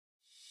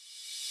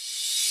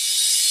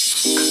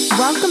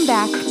Welcome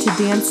back to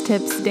Dance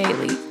Tips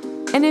Daily.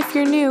 And if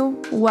you're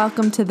new,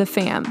 welcome to the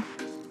fam.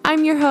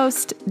 I'm your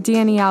host,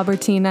 Danny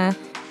Albertina,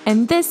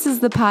 and this is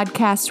the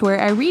podcast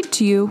where I read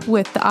to you,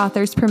 with the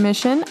author's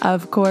permission,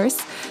 of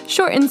course,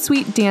 short and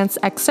sweet dance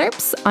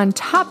excerpts on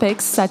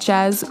topics such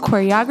as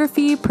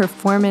choreography,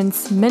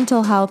 performance,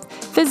 mental health,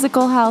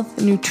 physical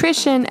health,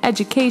 nutrition,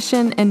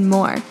 education, and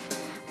more.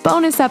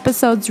 Bonus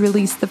episodes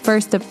released the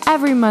first of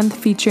every month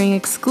featuring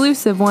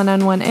exclusive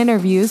one-on-one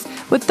interviews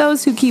with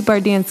those who keep our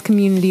dance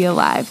community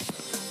alive.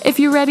 If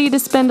you're ready to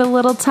spend a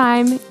little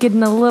time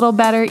getting a little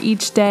better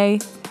each day,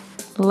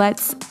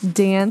 let's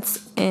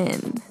dance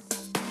in.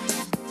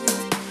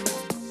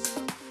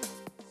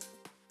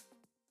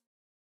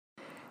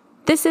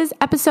 This is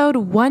episode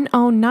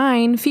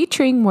 109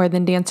 featuring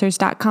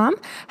morethandancers.com,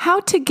 How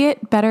to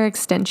Get Better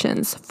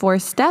Extensions, 4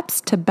 Steps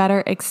to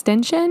Better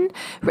Extension,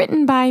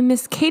 written by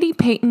Miss Katie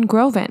Payton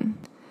Groven.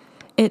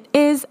 It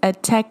is a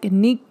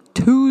Technique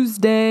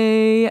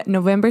Tuesday,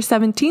 November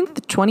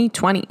 17th,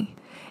 2020.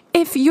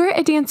 If you're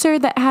a dancer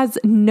that has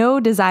no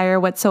desire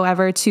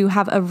whatsoever to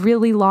have a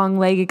really long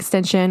leg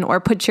extension or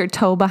put your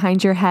toe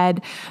behind your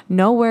head,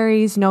 no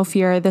worries, no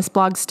fear. This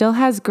blog still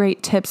has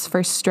great tips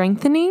for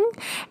strengthening.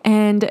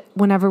 And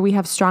whenever we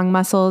have strong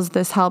muscles,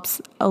 this helps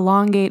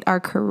elongate our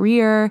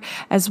career,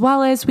 as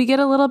well as we get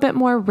a little bit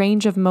more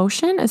range of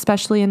motion,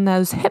 especially in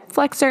those hip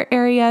flexor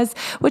areas,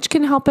 which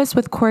can help us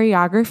with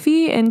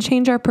choreography and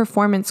change our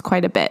performance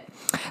quite a bit.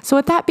 So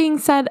with that being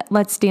said,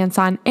 let's dance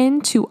on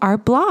into our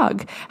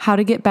blog, How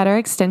to Get Better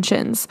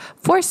Extensions,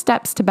 4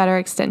 Steps to Better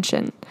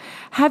Extension.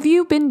 Have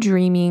you been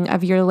dreaming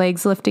of your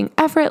legs lifting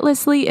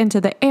effortlessly into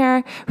the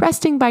air,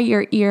 resting by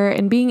your ear,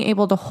 and being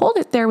able to hold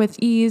it there with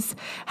ease?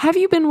 Have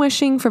you been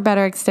wishing for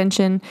better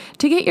extension?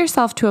 To get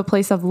yourself to a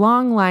place of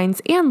long lines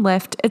and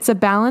lift, it's a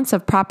balance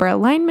of proper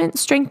alignment,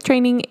 strength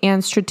training,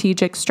 and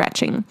strategic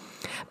stretching.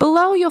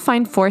 Below, you'll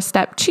find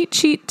 4-step cheat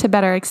sheet to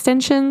better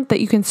extension that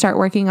you can start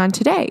working on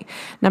today.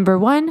 Number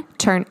 1,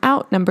 turn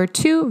out. Number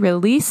 2,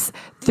 release.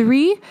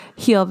 3,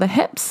 heel the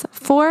hips.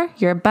 4,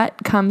 your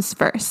butt comes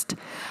first.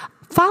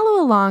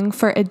 Follow along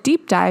for a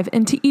deep dive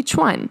into each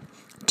one.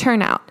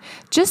 Turn out.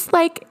 Just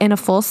like in a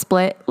full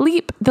split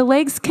leap, the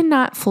legs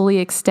cannot fully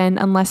extend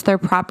unless they're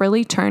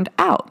properly turned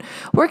out.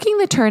 Working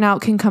the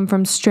turnout can come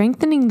from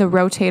strengthening the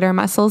rotator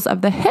muscles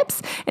of the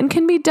hips and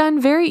can be done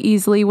very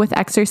easily with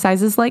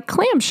exercises like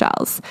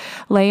clamshells.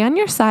 Lay on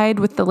your side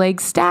with the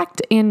legs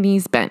stacked and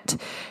knees bent.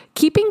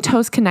 Keeping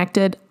toes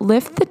connected,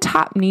 lift the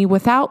top knee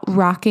without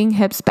rocking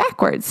hips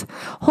backwards.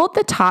 Hold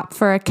the top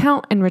for a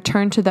count and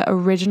return to the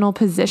original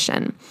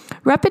position.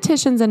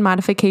 Repetitions and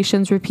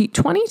modifications repeat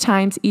 20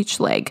 times each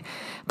leg.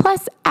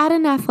 Plus, add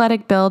an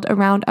athletic build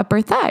around upper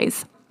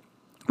thighs.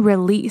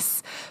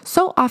 Release.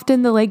 So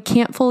often the leg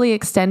can't fully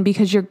extend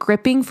because you're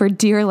gripping for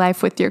dear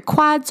life with your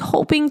quads,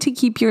 hoping to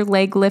keep your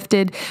leg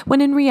lifted, when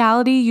in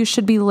reality you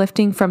should be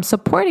lifting from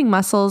supporting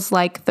muscles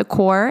like the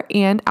core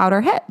and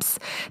outer hips.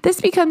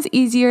 This becomes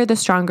easier the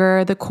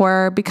stronger the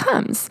core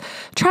becomes.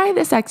 Try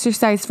this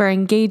exercise for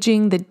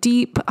engaging the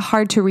deep,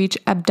 hard to reach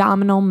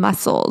abdominal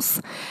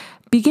muscles.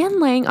 Begin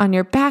laying on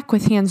your back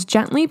with hands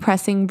gently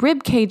pressing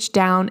rib cage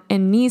down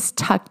and knees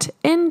tucked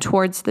in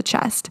towards the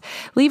chest.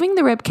 Leaving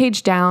the rib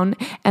cage down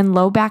and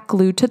low back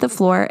glued to the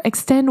floor,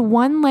 extend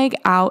one leg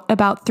out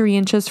about 3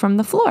 inches from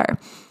the floor.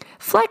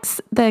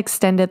 Flex the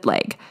extended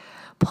leg.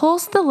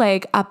 Pulse the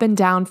leg up and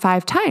down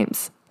 5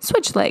 times.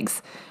 Switch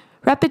legs.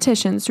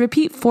 Repetitions.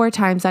 Repeat 4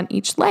 times on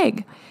each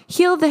leg.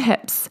 Heel the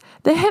hips.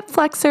 The hip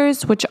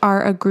flexors, which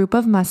are a group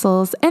of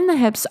muscles in the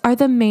hips, are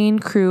the main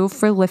crew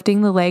for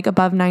lifting the leg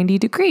above 90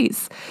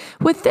 degrees.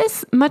 With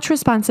this much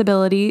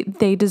responsibility,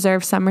 they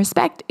deserve some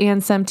respect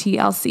and some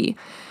TLC.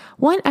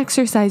 One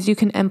exercise you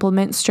can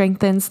implement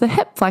strengthens the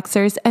hip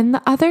flexors and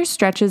the other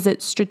stretches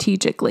it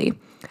strategically.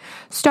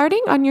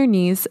 Starting on your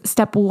knees,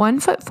 step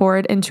 1 foot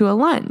forward into a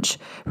lunge.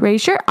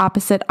 Raise your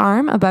opposite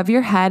arm above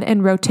your head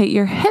and rotate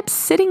your hips,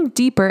 sitting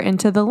deeper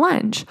into the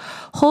lunge.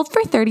 Hold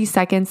for 30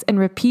 seconds and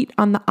repeat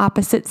on the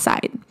opposite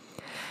side.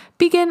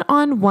 Begin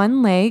on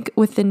one leg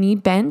with the knee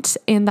bent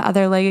and the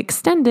other leg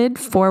extended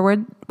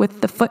forward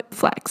with the foot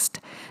flexed.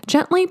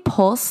 Gently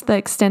pulse the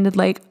extended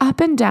leg up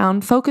and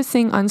down,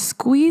 focusing on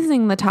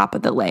squeezing the top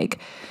of the leg.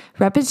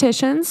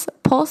 Repetitions,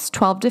 pulse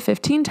 12 to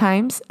 15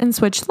 times and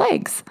switch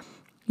legs.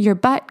 Your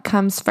butt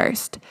comes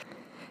first.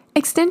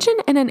 Extension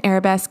in an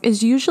arabesque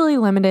is usually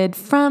limited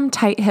from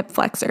tight hip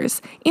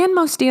flexors, and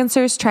most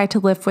dancers try to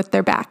lift with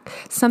their back,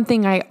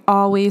 something I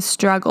always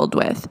struggled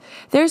with.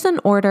 There's an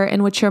order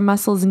in which your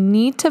muscles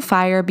need to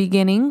fire,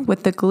 beginning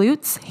with the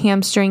glutes,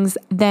 hamstrings,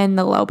 then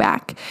the low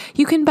back.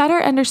 You can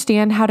better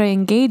understand how to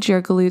engage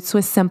your glutes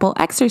with simple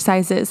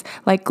exercises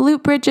like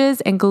glute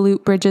bridges and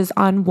glute bridges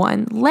on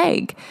one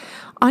leg.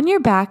 On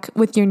your back,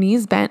 with your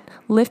knees bent,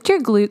 lift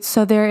your glutes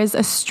so there is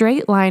a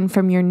straight line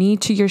from your knee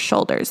to your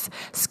shoulders.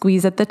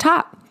 Squeeze at the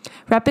top.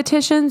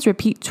 Repetitions,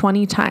 repeat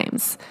 20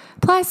 times.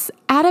 Plus,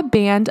 add a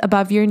band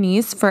above your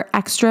knees for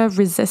extra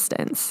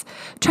resistance.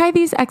 Try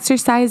these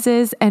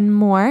exercises and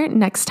more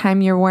next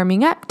time you're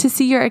warming up to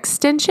see your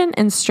extension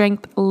and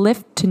strength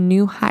lift to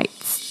new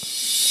heights.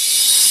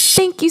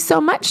 Thank you so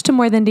much to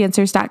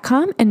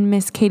morethandancers.com and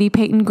Miss Katie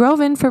Payton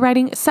Groven for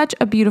writing such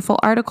a beautiful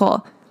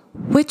article.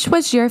 Which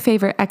was your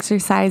favorite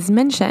exercise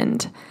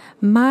mentioned?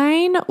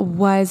 Mine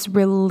was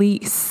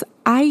release.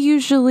 I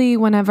usually,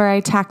 whenever I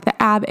attack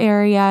the ab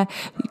area,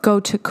 go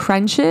to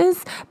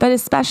crunches, but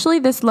especially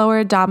this lower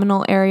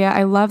abdominal area,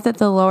 I love that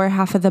the lower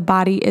half of the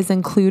body is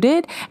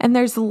included and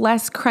there's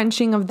less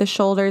crunching of the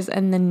shoulders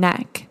and the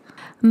neck.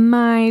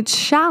 My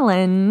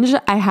challenge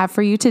I have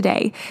for you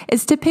today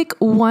is to pick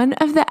one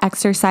of the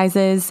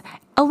exercises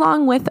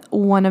along with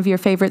one of your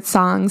favorite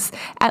songs,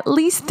 at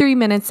least 3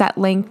 minutes at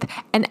length,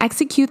 and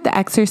execute the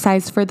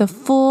exercise for the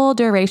full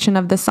duration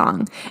of the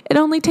song. It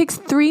only takes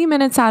 3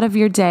 minutes out of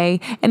your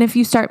day, and if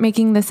you start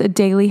making this a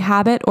daily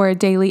habit or a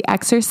daily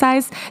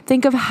exercise,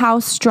 think of how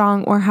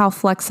strong or how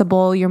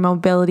flexible your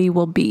mobility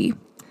will be.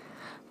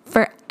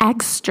 For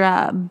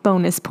extra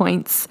bonus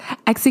points,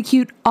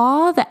 execute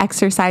all the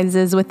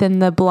exercises within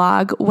the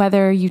blog,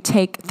 whether you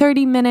take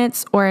 30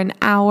 minutes or an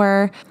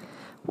hour,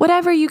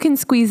 whatever you can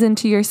squeeze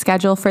into your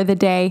schedule for the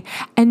day,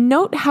 and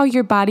note how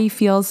your body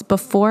feels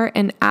before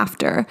and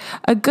after.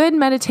 A good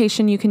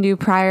meditation you can do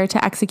prior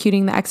to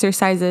executing the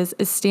exercises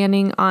is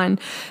standing on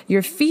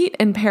your feet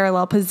in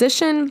parallel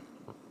position,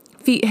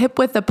 feet hip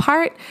width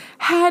apart,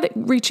 head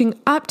reaching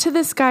up to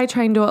the sky,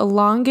 trying to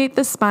elongate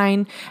the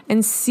spine,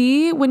 and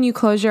see when you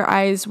close your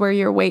eyes where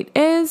your weight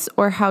is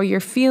or how you're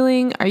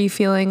feeling. Are you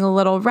feeling a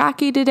little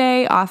rocky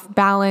today, off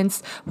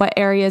balance? What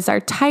areas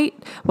are tight?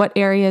 What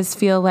areas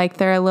feel like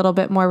they're a little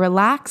bit more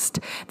relaxed?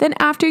 Then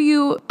after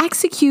you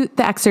execute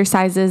the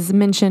exercises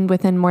mentioned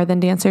within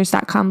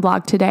morethandancers.com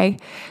blog today,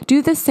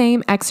 do the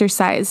same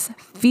exercise,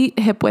 feet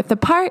hip width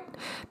apart,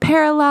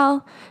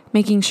 parallel,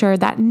 making sure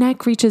that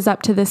neck reaches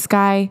up to the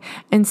sky,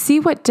 and see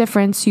what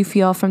difference you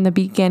feel from the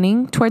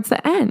beginning towards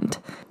the end.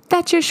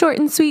 That's your short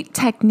and sweet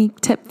technique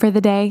tip for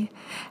the day.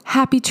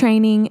 Happy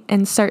training,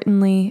 and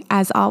certainly,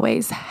 as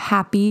always,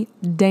 happy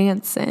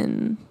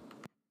dancing.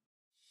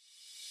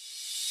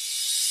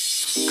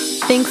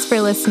 Thanks for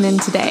listening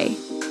today,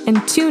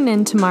 and tune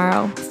in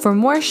tomorrow for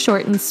more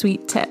short and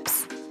sweet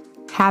tips.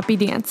 Happy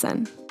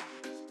dancing.